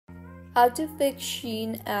How to fix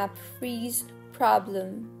SHEIN app freeze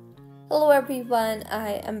problem. Hello everyone,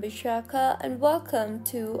 I am Bishaka and welcome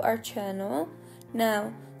to our channel.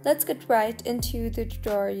 Now, let's get right into the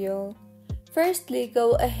tutorial. Firstly,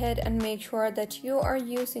 go ahead and make sure that you are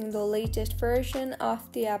using the latest version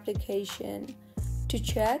of the application. To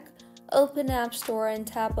check, open App Store and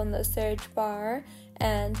tap on the search bar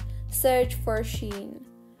and search for SHEIN.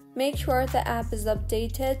 Make sure the app is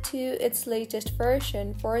updated to its latest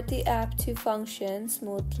version for the app to function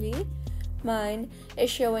smoothly. Mine is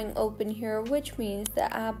showing open here, which means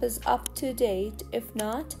the app is up to date. If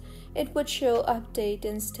not, it would show update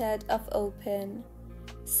instead of open.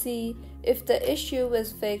 See if the issue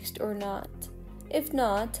is fixed or not. If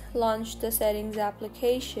not, launch the settings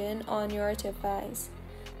application on your device.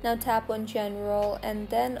 Now tap on General and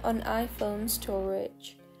then on iPhone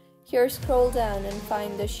Storage. Here, scroll down and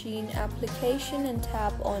find the SHEIN application and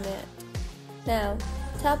tap on it. Now,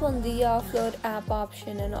 tap on the Offload App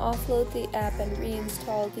option and offload the app and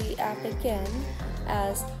reinstall the app again,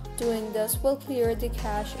 as doing this will clear the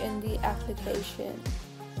cache in the application.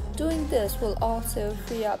 Doing this will also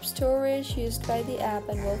free up storage used by the app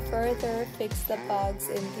and will further fix the bugs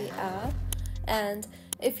in the app. And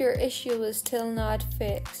if your issue is still not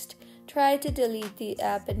fixed, try to delete the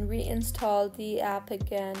app and reinstall the app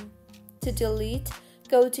again. To delete,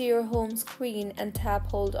 go to your home screen and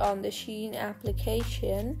tap hold on the SHEIN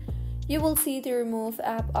application. You will see the Remove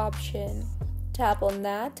App option. Tap on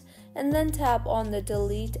that and then tap on the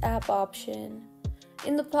Delete App option.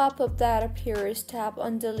 In the pop-up that appears, tap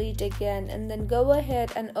on Delete again and then go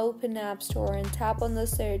ahead and open App Store and tap on the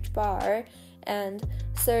search bar and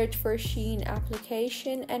search for SHEIN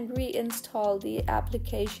application and reinstall the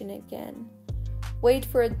application again. Wait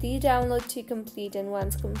for the download to complete, and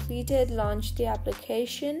once completed, launch the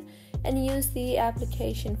application and use the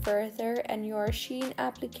application further, and your SHEIN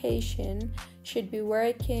application should be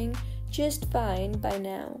working just fine by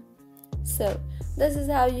now. So, this is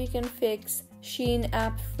how you can fix SHEIN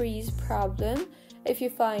app freeze problem. If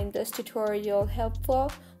you find this tutorial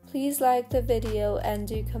helpful, please like the video and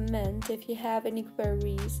do comment if you have any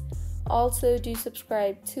queries. Also, do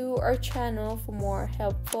subscribe to our channel for more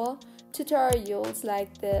helpful tutorials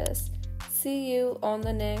like this. See you on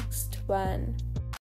the next one.